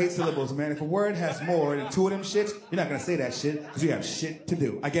guys hate syllables, man. If a word has more than two of them shits, you're not gonna say that shit because you have shit to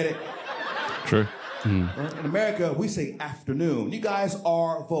do. I get it. True. In America, we say afternoon. You guys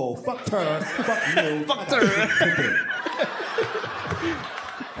are vo. Fuck her. Fuck you. Fuck her.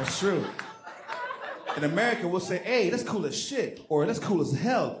 That's true. In America, we'll say, hey, that's cool as shit. Or that's cool as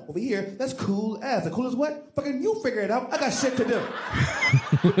hell. Over here, that's cool as. The cool as what? Fucking you figure it out. I got shit to do.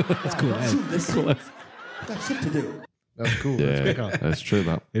 That's cool as. I got shit to do. That's cool. Yeah, That's quicker. that's true,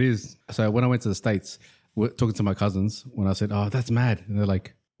 though. It is. So when I went to the States, we're talking to my cousins, when I said, "Oh, that's mad," and they're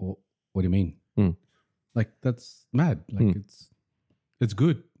like, well, "What do you mean?" Like, that's mad. Like it's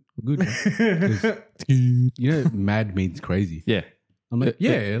good. Good. 'Cause, you know, mad means crazy. Yeah. I'm like,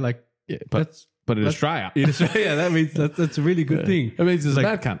 yeah, like but in Australia. in Australia, that means that's a really good thing. It means it's Like- a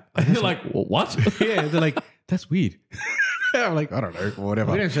mad cunt. You're like, what? Yeah, they're like, that's weird. I'm like, I don't know,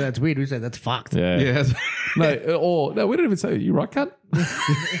 whatever. We don't say that's weird. We say that's fucked. Yeah. Yeah, No, we don't even say, you right, cunt?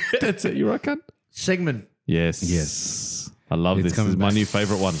 That's it, you right, cunt? Segment. Yes. Yes. I love It's this. This coming is my back. new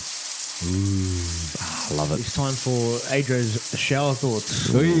favourite one. I love it. It's time for Adro's shower thoughts.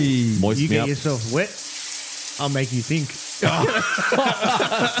 Moist You me get up. yourself wet. I'll make you think.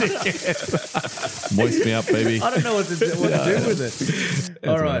 Moist me up, baby. I don't know what to do with it.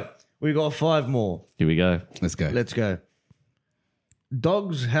 All right. We got 5 more. Here we go. Let's go. Let's go.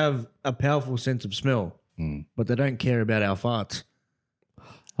 Dogs have a powerful sense of smell, but they don't care about our farts.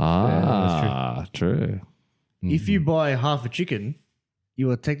 True. If you buy half a chicken,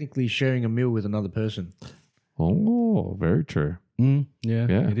 you are technically sharing a meal with another person. Oh, very true. Yeah,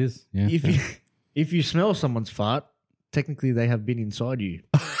 Yeah. it is. Yeah. If you smell someone's fart, technically they have been inside you.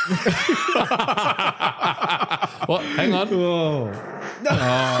 What? Hang on. Oh.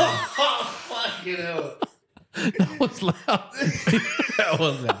 Fucking hell. That was loud. That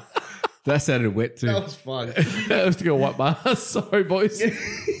was loud. That sounded wet too. That was fun. I have to go wipe my ass. Sorry, boys.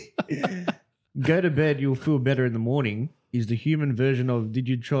 Go to bed, you'll feel better in the morning is the human version of did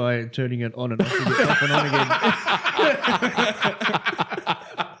you try turning it on and off, off and on again?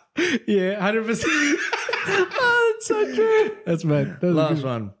 Yeah, 100%. Oh, that's so true. That's mad. That was Last good.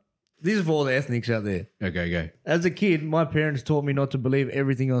 one. This is for all the ethnics out there. Okay, go. As a kid, my parents taught me not to believe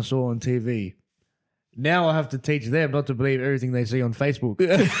everything I saw on TV. Now I have to teach them not to believe everything they see on Facebook.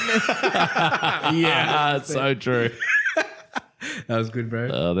 Yeah, it's so true. That was good, bro.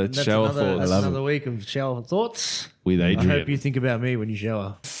 Oh, that's That's shower another, thoughts. that's another week of shower thoughts. With I Adrian. hope you think about me when you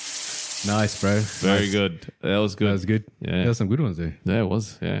shower. Nice, bro. Very good. That was good. That was good. Yeah. There were some good ones there. Yeah, it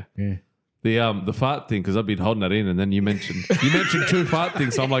was. Yeah. Yeah. The fart thing, because I've been holding that in, and then you mentioned 2 fart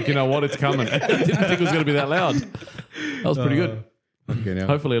things. So I'm like, you know what, it's coming. I didn't think it was going to be that loud. That was pretty good. Okay, now.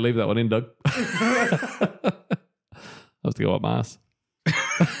 Hopefully, I'll leave that one in, Doug. I have to go up my ass.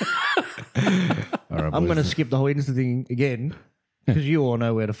 All right, I'm boys. going to skip the whole Insta thing again because you all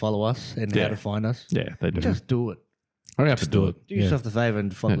know where to follow us and Yeah. how to find us. Yeah, they do. Just do it. I don't have to do it. Do yourself the favor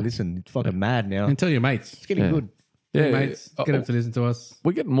and fucking listen. It's fucking mad now. And tell your mates. It's getting Yeah. good. Yeah, Your mates. Get them to listen to us.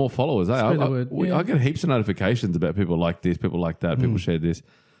 We're getting more followers. Eh? Spread the word. Yeah. I get heaps of notifications about people like this, people like that, people share this.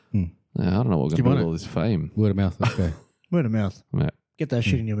 Yeah, I don't know what we're Keep going to on do with it. all this fame. Word of mouth. Let's go. Word of mouth. Yeah. Get that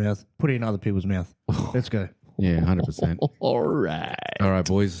shit in your mouth. Put it in other people's mouth. Let's go. Yeah, 100%. All right. All right,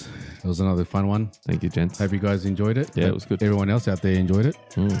 boys. That was another fun one. Thank you, gents. Hope you guys enjoyed it. Yeah, Hope it was good. Everyone else out there enjoyed it.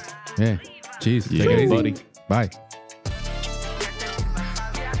 Yeah. Cheers. Yeah, Take it easy. buddy. Bye.